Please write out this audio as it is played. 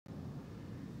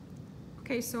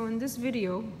Okay, so in this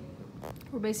video,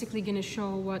 we're basically going to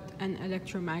show what an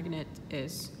electromagnet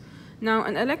is. Now,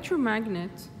 an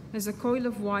electromagnet is a coil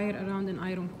of wire around an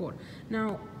iron core.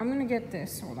 Now, I'm going to get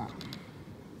this. Hold on.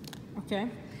 Okay?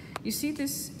 You see,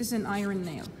 this is an iron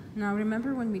nail. Now,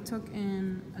 remember when we took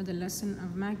in the lesson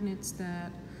of magnets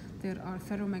that there are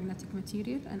ferromagnetic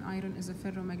material, and iron is a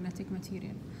ferromagnetic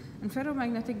material. And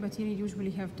ferromagnetic material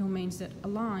usually have domains that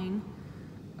align,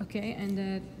 okay, and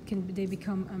that they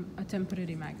become a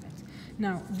temporary magnet.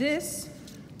 Now, this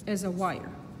is a wire,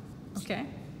 okay?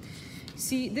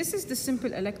 See, this is the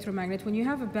simple electromagnet. When you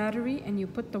have a battery and you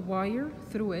put the wire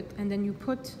through it, and then you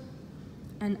put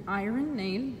an iron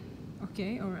nail,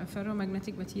 okay, or a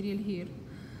ferromagnetic material here,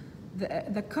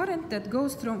 the current that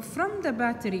goes from the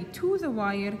battery to the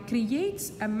wire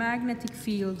creates a magnetic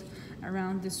field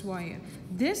around this wire.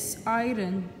 This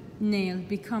iron nail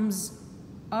becomes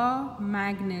a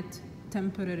magnet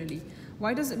temporarily.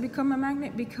 Why does it become a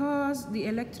magnet? Because the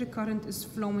electric current is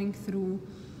flowing through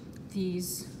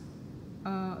this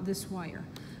wire,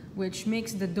 which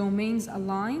makes the domains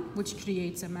align, which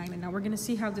creates a magnet. Now we're going to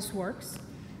see how this works.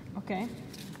 Okay,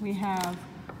 we have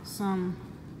some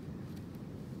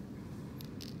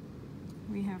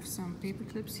paper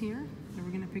clips here that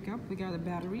we're going to pick up. We got a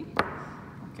battery.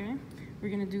 Okay, we're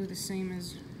going to do the same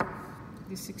as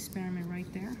this experiment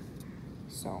right there.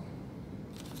 So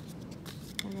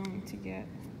we're going to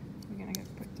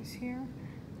put this here.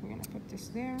 We're going to put this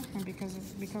there, and because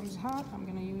it becomes hot, I'm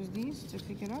going to use these to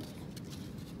pick it up.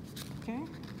 Okay.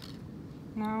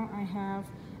 Now I have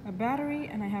a battery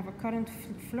and I have a current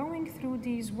flowing through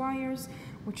these wires,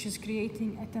 which is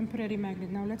creating a temporary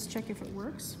magnet. Now let's check if it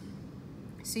works.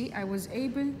 See, I was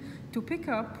able to pick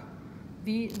up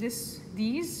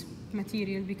these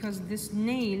material because this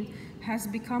nail has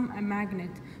become a magnet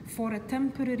for a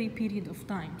temporary period of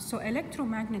time. So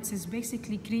electromagnets is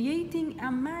basically creating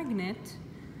a magnet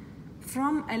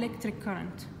from electric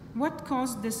current. What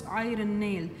caused this iron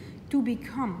nail to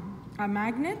become a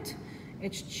magnet?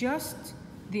 It's just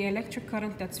the electric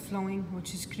current that's flowing,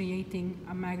 which is creating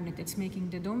a magnet. It's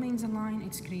making the domains align,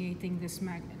 it's creating this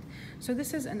magnet. So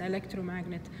this is an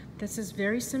electromagnet. This is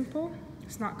very simple,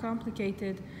 it's not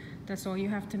complicated. That's all you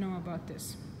have to know about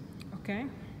this, okay?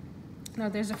 Now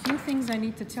there's a few things I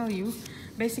need to tell you.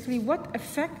 Basically, what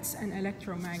affects an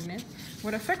electromagnet?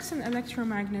 What affects an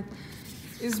electromagnet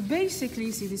is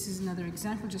basically, see, this is another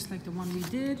example just like the one we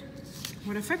did.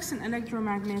 What affects an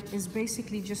electromagnet is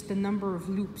basically just the number of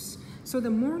loops. So the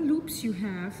more loops you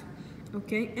have,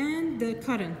 okay, and the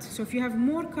current. So if you have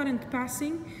more current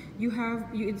passing,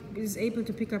 it is able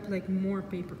to pick up like more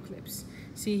paper clips.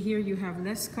 See, here you have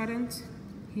less current,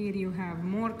 here you have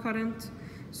more current.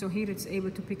 So here it's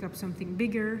able to pick up something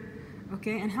bigger,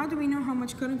 okay? And how do we know how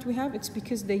much current we have? It's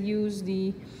because they use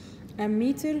the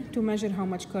ammeter to measure how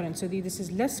much current. So this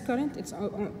is less current, it's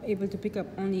able to pick up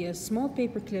only a small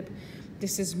paper clip.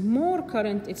 This is more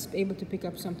current, it's able to pick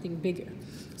up something bigger.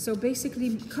 So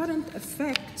basically, current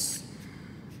affects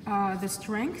the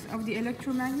strength of the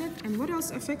electromagnet. And what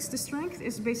else affects the strength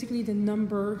is basically the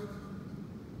number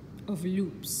of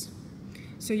loops.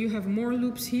 So you have more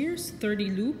loops here, 30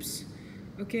 loops.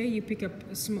 Okay, you pick up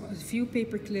a few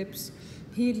paper clips.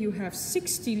 Here you have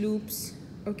 60 loops,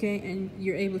 okay, and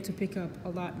you're able to pick up a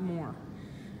lot more.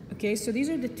 Okay, so these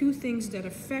are the two things that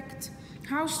affect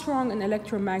how strong an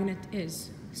electromagnet is.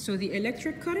 So the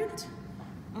electric current,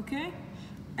 okay,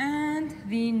 and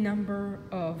the number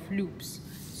of loops.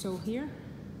 So here,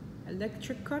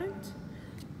 electric current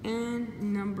and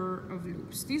number of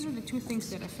loops. These are the two things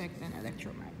that affect an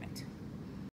electromagnet.